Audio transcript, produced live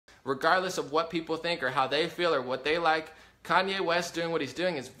regardless of what people think or how they feel or what they like. Kanye West doing what he's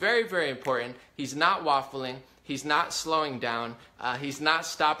doing is very, very important. He's not waffling. He's not slowing down. He's not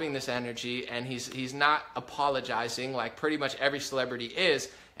stopping this energy, and he's not apologizing like pretty much every celebrity is.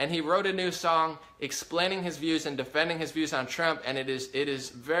 And he wrote a new song explaining his views and defending his views on Trump, and it is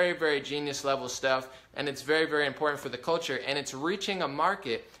very, very genius level stuff, and it's very, very important for the culture, and it's reaching a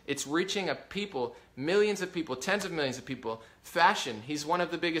market. It's reaching a people, millions of people, tens of millions of people. Fashion, he's one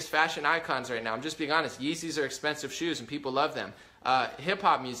of the biggest fashion icons right now. I'm just being honest. Yeezys are expensive shoes, and people love them.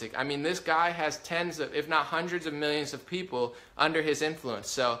 Hip-hop music, I mean, this guy has tens of, if not hundreds of millions of people under his influence.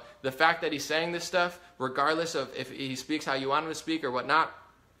 So the fact that he's saying this stuff, regardless of if he speaks how you want him to speak or whatnot,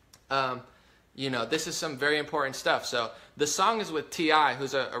 you know, this is some very important stuff. So the song is with T.I.,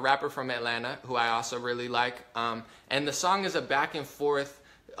 who's a rapper from Atlanta, who I also really like. And the song is a back and forth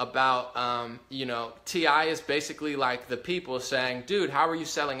about, you know, T.I. is basically like the people saying, dude, how are you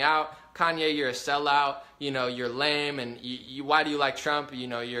selling out? Kanye, you're a sellout. You know, you're lame, and why do you like Trump? You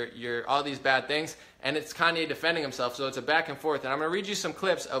know, you're all these bad things. And it's Kanye defending himself. So it's a back and forth. And I'm going to read you some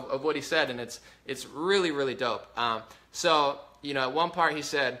clips of what he said, and it's really, really dope. So, you know, at one part he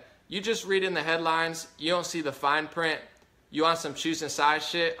said, you just read in the headlines, you don't see the fine print. You on some choosing side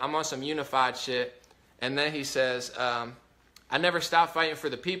shit, I'm on some unified shit. And then he says, I never stop fighting for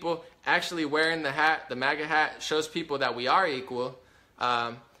the people. Actually wearing the hat, the MAGA hat, shows people that we are equal.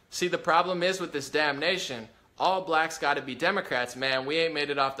 See, the problem is with this damn nation, all blacks got to be Democrats, man. We ain't made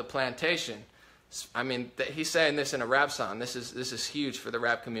it off the plantation. I mean, he's saying this in a rap song. This is huge for the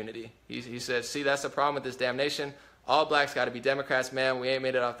rap community. He says, see, that's the problem with this damn nation. All blacks got to be Democrats, man. We ain't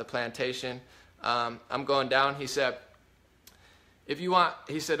made it off the plantation. I'm going down. He said, if you want,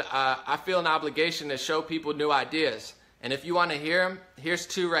 he said, I feel an obligation to show people new ideas. And if you want to hear them, here's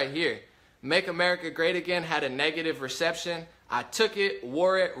two right here. Make America Great Again had a negative reception. I took it,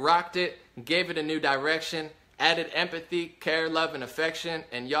 wore it, rocked it, gave it a new direction, added empathy, care, love, and affection,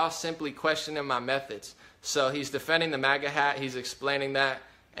 and y'all simply questioning my methods. So he's defending the MAGA hat. He's explaining that.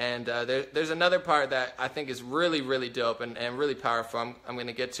 And there's another part that I think is really, really dope and really powerful. I'm going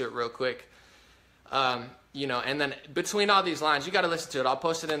to get to it real quick. You know, and then between all these lines, you got to listen to it. I'll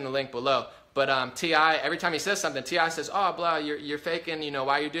post it in the link below. But T.I., every time he says something, T.I. says, oh, blah, you're faking, you know,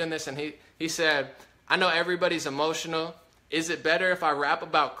 why you're doing this? And he said, I know everybody's emotional. Is it better if I rap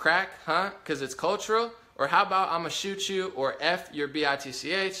about crack, huh? Because it's cultural? Or how about I'm going to shoot you, or F your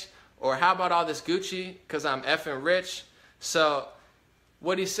B-I-T-C-H? Or how about all this Gucci because I'm effing rich? So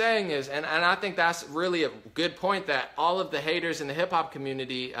what he's saying is, and I think that's really a good point, that all of the haters in the hip-hop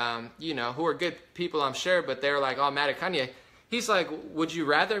community, you know, who are good people, I'm sure, but they're like all mad at Kanye. He's like, would you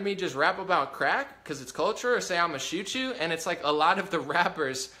rather me just rap about crack because it's culture, or say I'm going to shoot you? And it's like a lot of the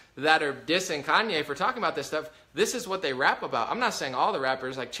rappers that are dissing Kanye for talking about this stuff, this is what they rap about. I'm not saying all the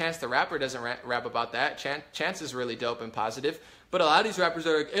rappers, like Chance the Rapper doesn't rap about that. Chance is really dope and positive. But a lot of these rappers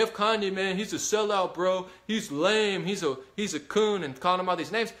are like, F Kanye, man, he's a sellout, bro. He's lame. He's a coon, and calling him all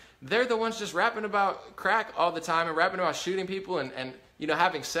these names. They're the ones just rapping about crack all the time and rapping about shooting people and you know,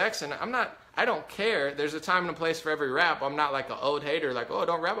 having sex. And I don't care. There's a time and a place for every rap. I'm not like an old hater, like, oh,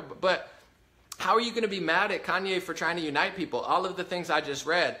 don't rap about. But how are you going to be mad at Kanye for trying to unite people? All of the things I just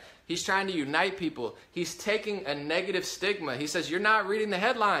read, he's trying to unite people. He's taking a negative stigma. He says, you're not reading the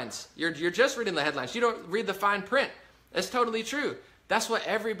headlines. You're just reading the headlines. You don't read the fine print. That's totally true. That's what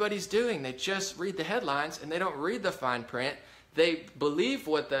everybody's doing. They just read the headlines and they don't read the fine print. They believe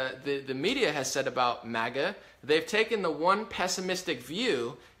what the media has said about MAGA. They've taken the one pessimistic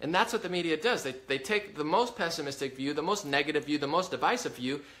view, and that's what the media does. They take the most pessimistic view, the most negative view, the most divisive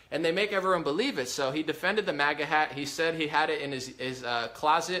view, and they make everyone believe it. So he defended the MAGA hat. He said he had it in his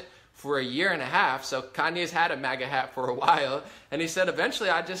closet for a year and a half. So Kanye's had a MAGA hat for a while. And he said, eventually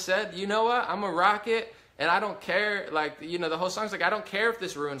I just said, you know what, I'm a rocket. And I don't care, like, you know, the whole song's like, I don't care if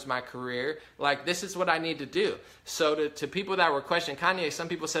this ruins my career. Like, this is what I need to do. So to people that were questioning Kanye, some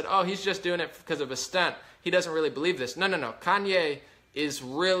people said, oh, he's just doing it because of a stunt. He doesn't really believe this. No. Kanye is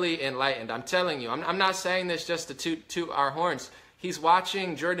really enlightened. I'm telling you. I'm not saying this just to toot our horns. He's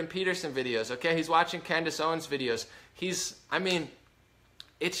watching Jordan Peterson videos, okay? He's watching Candace Owens videos. I mean,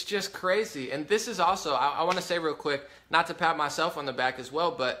 it's just crazy. And this is also, I want to say real quick, not to pat myself on the back as well,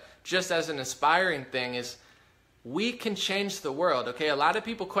 but just as an inspiring thing, is we can change the world, okay? A lot of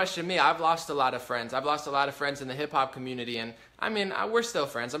people question me. I've lost a lot of friends. I've lost a lot of friends in the hip-hop community, and I mean, we're still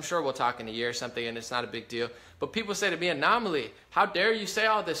friends. I'm sure we'll talk in a year or something, and it's not a big deal. But people say to me, Anomaly, how dare you say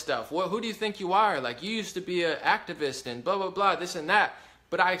all this stuff? Who do you think you are? Like, you used to be an activist and blah, blah, blah, this and that.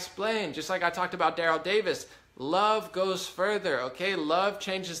 But I explained, just like I talked about Daryl Davis, love goes further, okay? Love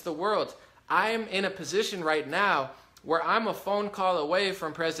changes the world. I am in a position right now where I'm a phone call away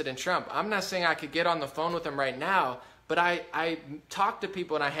from President Trump. I'm not saying I could get on the phone with him right now, but I talk to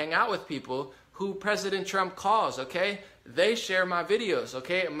people and I hang out with people who President Trump calls, okay? They share my videos,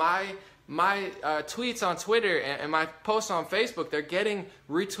 okay? My tweets on Twitter and my posts on Facebook, they're getting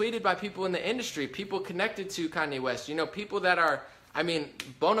retweeted by people in the industry, people connected to Kanye West, you know, people that are, I mean,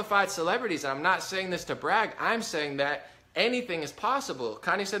 bona fide celebrities. And I'm not saying this to brag. I'm saying that anything is possible.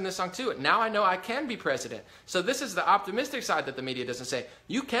 Kanye said in this song too, now I know I can be president. So this is the optimistic side that the media doesn't say.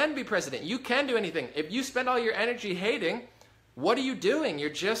 You can be president. You can do anything. If you spend all your energy hating, what are you doing? You're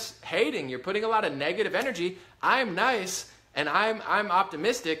just hating. You're putting a lot of negative energy. I'm nice and I'm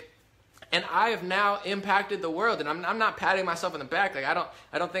optimistic. And I have now impacted the world, and I'm not patting myself on the back. Like I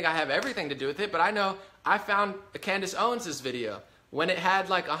don't think I have everything to do with it, but I know I found Candace Owens' video when it had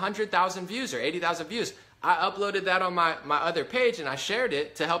like 100,000 views or 80,000 views. I uploaded that on my other page and I shared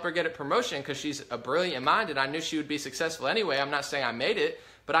it to help her get a promotion because she's a brilliant mind and I knew she would be successful anyway. I'm not saying I made it,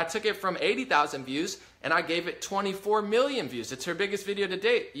 but I took it from 80,000 views and I gave it 24 million views. It's her biggest video to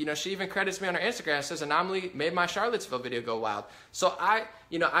date. You know, she even credits me on her Instagram and says Anomaly made my Charlottesville video go wild. So I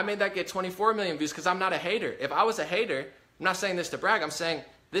made that get 24 million views because I'm not a hater. If I was a hater, I'm not saying this to brag, I'm saying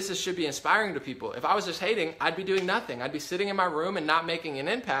should be inspiring to people. If I was just hating, I'd be doing nothing. I'd be sitting in my room and not making an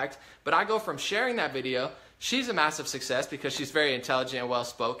impact. But I go from sharing that video, she's a massive success because she's very intelligent and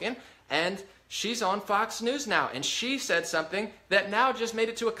well-spoken, and she's on Fox News now. And she said something that now just made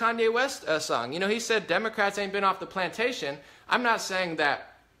it to a Kanye West song. You know, he said Democrats ain't been off the plantation. I'm not saying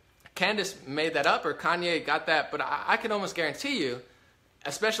that Candace made that up or Kanye got that, but I can almost guarantee you,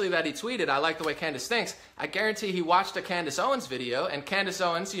 especially that he tweeted, I like the way Candace thinks. I guarantee he watched a Candace Owens video, and Candace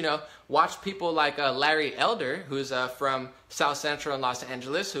Owens, you know, watched people like Larry Elder, who's from South Central in Los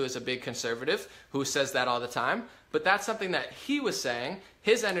Angeles, who is a big conservative, who says that all the time. But that's something that he was saying.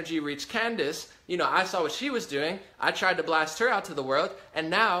 His energy reached Candace. You know, I saw what she was doing. I tried to blast her out to the world, and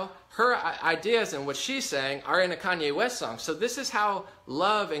now her ideas and what she's saying are in a Kanye West song. So this is how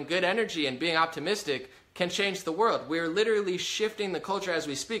love and good energy and being optimistic can change the world. We're literally shifting the culture as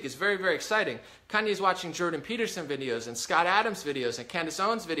we speak. It's very, very exciting. Kanye's watching Jordan Peterson videos and Scott Adams videos and Candace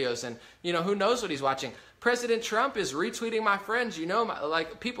Owens videos, and, you know, who knows what he's watching. President Trump is retweeting my friends, you know,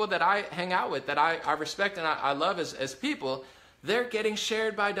 like people that I hang out with, that I respect and I love as people. They're getting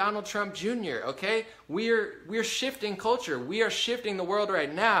shared by Donald Trump Jr., okay? We're shifting culture. We are shifting the world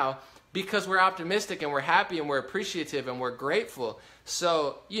right now because we're optimistic and we're happy and we're appreciative and we're grateful.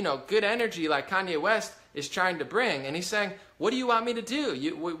 So, you know, good energy like Kanye West is trying to bring. And he's saying, what do you want me to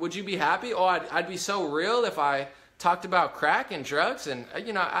do? Would you be happy? Oh, I'd be so real if I talked about crack and drugs. And,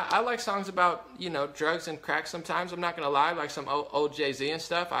 you know, I like songs about, you know, drugs and crack sometimes. I'm not going to lie, like some old Jay-Z and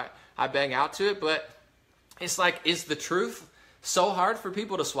stuff. I bang out to it. But it's like, is the truth so hard for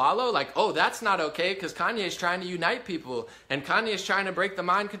people to swallow? Like, oh, that's not okay because Kanye's trying to unite people, and Kanye's trying to break the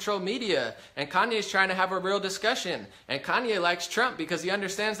mind control media, and Kanye's trying to have a real discussion, and Kanye likes Trump because he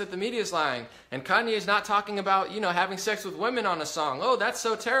understands that the media's lying, and Kanye's not talking about, you know, having sex with women on a song. Oh, that's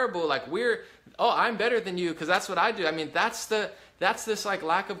so terrible. Like, I'm better than you because that's what I do. I mean, that's this like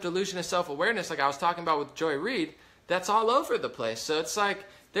lack of delusion and self-awareness like I was talking about with Joy Reid. That's all over the place. So it's like,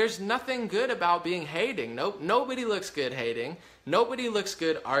 there's nothing good about being hating. Nobody looks good hating. Nobody looks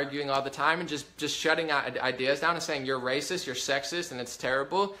good arguing all the time and just shutting ideas down and saying you're racist, you're sexist, and it's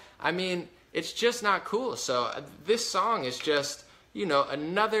terrible. I mean, it's just not cool. So this song is just, you know,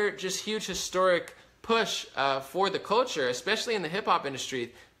 another just huge historic push for the culture, especially in the hip-hop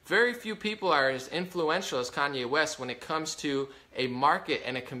industry. Very few people are as influential as Kanye West when it comes to a market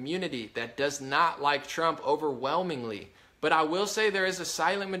and a community that does not like Trump overwhelmingly. But I will say there is a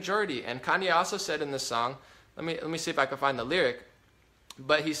silent majority. And Kanye also said in this song, let me see if I can find the lyric.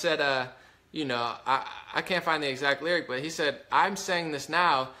 But he said, you know, I can't find the exact lyric, but he said, I'm saying this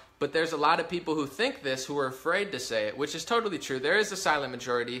now, but there's a lot of people who think this who are afraid to say it, which is totally true. There is a silent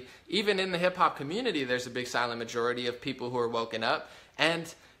majority. Even in the hip-hop community, there's a big silent majority of people who are woken up.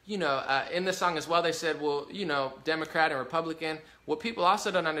 And, you know, in the song as well, they said, well, you know, Democrat and Republican. What people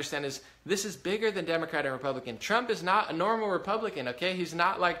also don't understand is this is bigger than Democrat and Republican. Trump is not a normal Republican, okay? He's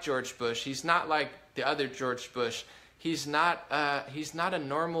not like George Bush. He's not like the other George Bush. He's not a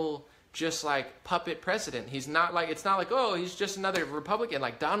normal, just like puppet president. He's not like, it's not like, oh, he's just another Republican.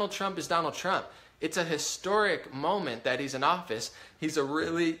 Like Donald Trump is Donald Trump. It's a historic moment that he's in office. He's a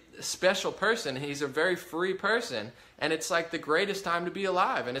really special person. He's a very free person. And it's like the greatest time to be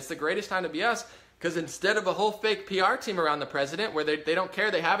alive. And it's the greatest time to be us. Because instead of a whole fake PR team around the president where they don't care,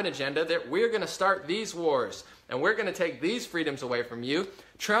 they have an agenda, that we're going to start these wars and we're going to take these freedoms away from you.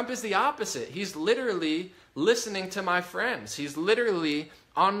 Trump is the opposite. He's literally listening to my friends. He's literally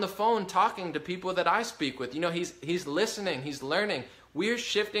on the phone talking to people that I speak with. You know, he's listening, he's learning. We're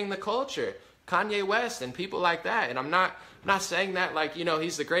shifting the culture. Kanye West and people like that. And I'm not saying that like, you know,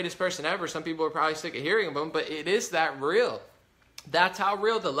 he's the greatest person ever. Some people are probably sick of hearing of him, but it is that real. That's how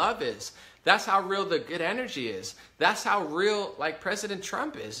real the love is. That's how real the good energy is. That's how real, like, President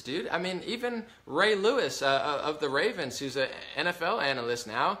Trump is, dude. I mean, even Ray Lewis of the Ravens, who's an NFL analyst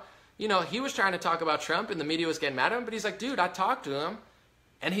now, you know, he was trying to talk about Trump and the media was getting mad at him, but he's like, dude, I talked to him,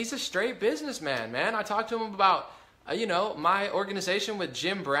 and he's a straight businessman, man. I talked to him about, you know, my organization with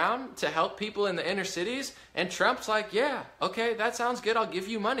Jim Brown to help people in the inner cities, and Trump's like, yeah, okay, that sounds good, I'll give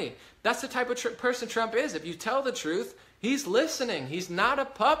you money. That's the type of person Trump is. If you tell the truth, he's listening. He's not a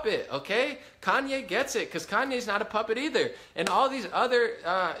puppet, okay? Kanye gets it, because Kanye's not a puppet either. And all these other,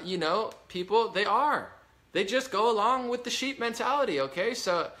 you know, people, they are. They just go along with the sheep mentality, okay?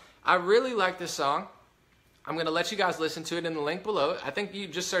 So I really like this song. I'm going to let you guys listen to it in the link below. I think you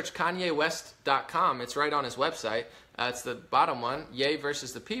just search KanyeWest.com. It's right on his website. It's the bottom one, Ye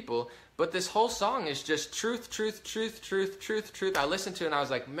versus the People. But this whole song is just truth, truth, truth, truth, truth, truth. I listened to it and I was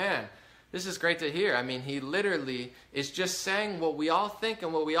like, man, this is great to hear. I mean, he literally is just saying what we all think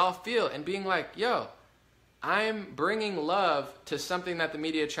and what we all feel and being like, yo, I'm bringing love to something that the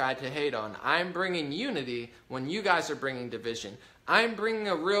media tried to hate on. I'm bringing unity when you guys are bringing division. I'm bringing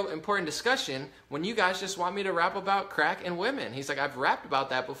a real important discussion when you guys just want me to rap about crack and women. He's like, I've rapped about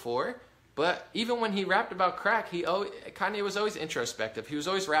that before, but even when he rapped about crack, Kanye was always introspective. He was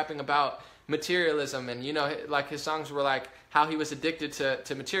always rapping about materialism, and you know, like his songs were like how he was addicted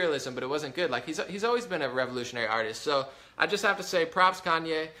to materialism, but it wasn't good. Like he's always been a revolutionary artist. So I just have to say, props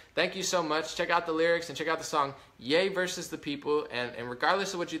Kanye. Thank you so much. Check out the lyrics and check out the song Ye versus the People. And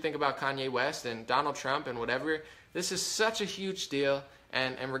regardless of what you think about Kanye West and Donald Trump and whatever, this is such a huge deal.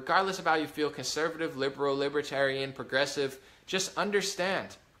 And regardless of how you feel, conservative, liberal, libertarian, progressive, just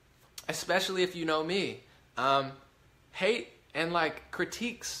understand, especially if you know me, hate and like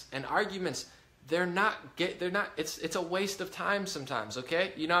critiques and arguments, it's a waste of time sometimes,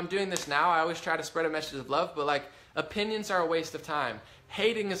 okay? You know, I'm doing this now. I always try to spread a message of love, but like opinions are a waste of time.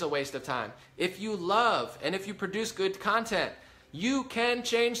 Hating is a waste of time. If you love and if you produce good content, you can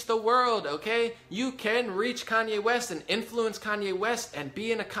change the world, okay? You can reach Kanye West and influence Kanye West and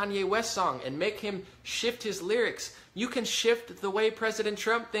be in a Kanye West song and make him shift his lyrics. You can shift the way President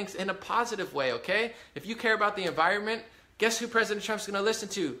Trump thinks in a positive way, okay? If you care about the environment, guess who President Trump's going to listen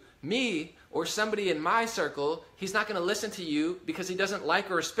to? Me or somebody in my circle. He's not going to listen to you because he doesn't like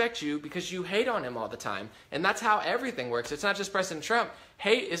or respect you because you hate on him all the time. And that's how everything works. It's not just President Trump.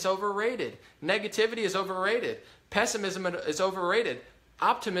 Hate is overrated. Negativity is overrated. Pessimism is overrated.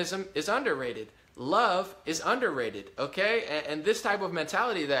 Optimism is underrated. Love is underrated, okay? And this type of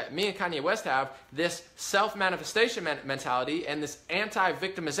mentality that me and Kanye West have, this self-manifestation mentality and this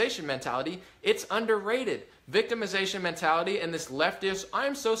anti-victimization mentality, it's underrated. Victimization mentality and this leftist,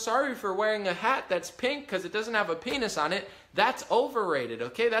 I'm so sorry for wearing a hat that's pink because it doesn't have a penis on it, that's overrated,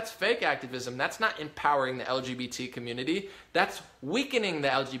 okay? That's fake activism. That's not empowering the LGBT community. That's weakening the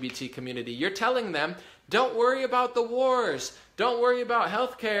LGBT community. You're telling them, don't worry about the wars. Don't worry about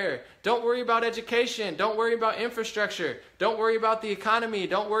healthcare. Don't worry about education. Don't worry about infrastructure. Don't worry about the economy.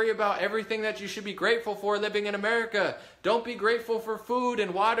 Don't worry about everything that you should be grateful for living in America. Don't be grateful for food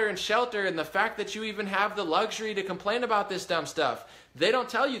and water and shelter and the fact that you even have the luxury to complain about this dumb stuff. They don't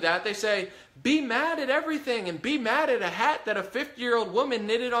tell you that. They say, be mad at everything and be mad at a hat that a 50-year-old woman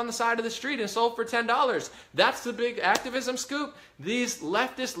knitted on the side of the street and sold for $10. That's the big activism scoop. These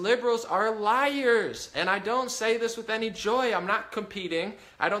leftist liberals are liars. And I don't say this with any joy. I'm not competing.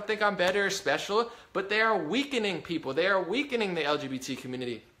 I don't think I'm better or special, but they are weakening people. They are weakening the LGBT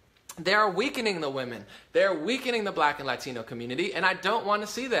community. They are weakening the women. They are weakening the Black and Latino community, and I don't want to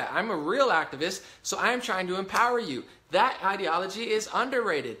see that. I'm a real activist, so I am trying to empower you. That ideology is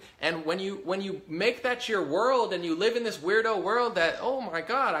underrated. And when you make that your world and you live in this weirdo world that, oh my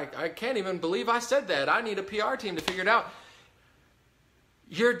God, I can't even believe I said that. I need a PR team to figure it out.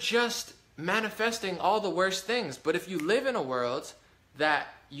 You're just manifesting all the worst things. But if you live in a world that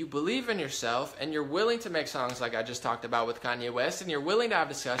you believe in yourself and you're willing to make songs like I just talked about with Kanye West, and you're willing to have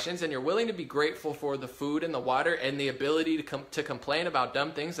discussions, and you're willing to be grateful for the food and the water and the ability to complain about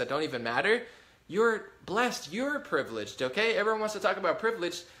dumb things that don't even matter, you're blessed. You're privileged, okay? Everyone wants to talk about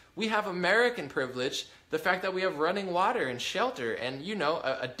privilege. We have American privilege, the fact that we have running water and shelter and, you know,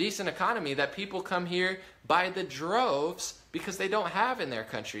 a decent economy that people come here by the droves because they don't have in their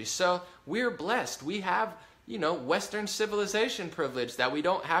countries. So we're blessed. We have, you know, Western civilization privilege that we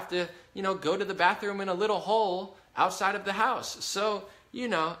don't have to, you know, go to the bathroom in a little hole outside of the house. So you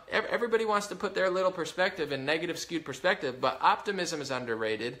know, everybody wants to put their little perspective in negative skewed perspective, but optimism is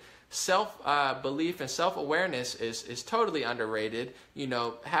underrated. Self-belief and self-awareness is totally underrated. You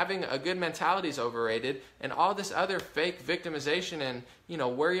know, having a good mentality is overrated, and all this other fake victimization and, you know,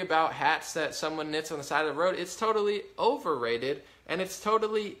 worry about hats that someone knits on the side of the road, it's totally overrated, and it's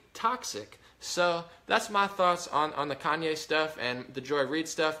totally toxic. So that's my thoughts on the Kanye stuff and the Joy Reid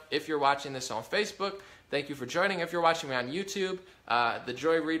stuff. If you're watching this on Facebook, thank you for joining. If you're watching me on YouTube, the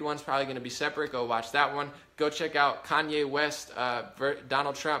Joy Reid one's probably going to be separate. Go watch that one. Go check out Kanye West,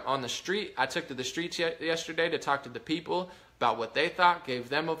 Donald Trump on the street. I took to the streets yesterday to talk to the people about what they thought, gave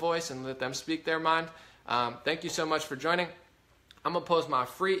them a voice, and let them speak their mind. Thank you so much for joining. I'm going to post my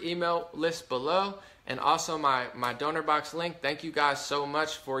free email list below and also my donor box link. Thank you guys so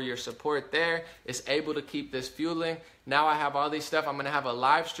much for your support there. It's able to keep this fueling. Now I have all these stuff. I'm going to have a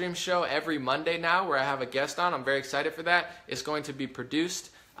live stream show every Monday now where I have a guest on. I'm very excited for that. It's going to be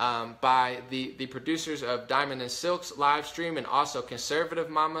produced by the producers of Diamond and Silk's live stream, and also Conservative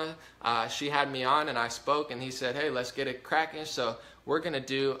Mama. She had me on and I spoke, and he said, hey, let's get it cracking. So we're going to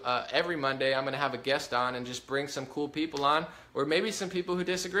do every Monday, I'm going to have a guest on and just bring some cool people on, or maybe some people who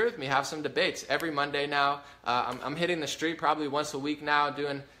disagree with me, have some debates every Monday now. I'm hitting the street probably once a week now,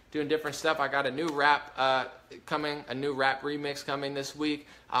 doing different stuff. I got a new rap coming, a new rap remix coming this week.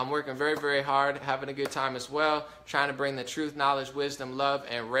 I'm working very, very hard, having a good time as well, trying to bring the truth, knowledge, wisdom, love,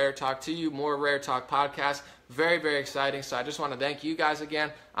 and Rare Talk to you, more Rare Talk podcasts. Very, very exciting. So I just want to thank you guys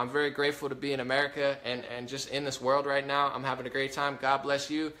again. I'm very grateful to be in America and just in this world right now. I'm having a great time. God bless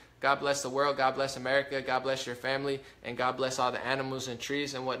you. God bless the world. God bless America. God bless your family. And God bless all the animals and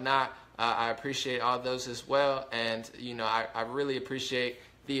trees and whatnot. I appreciate all those as well. And, you know, I really appreciate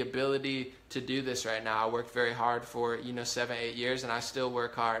the ability to do this right now. I worked very hard for, 7-8 years, and I still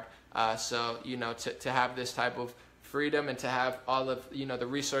work hard. So, to have this type of freedom and to have all of, the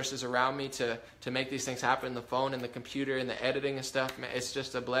resources around me to make these things happen, the phone and the computer and the editing and stuff, man, it's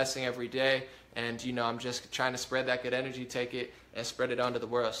just a blessing every day. And, I'm just trying to spread that good energy, take it and spread it onto the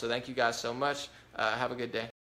world. So thank you guys so much. Have a good day.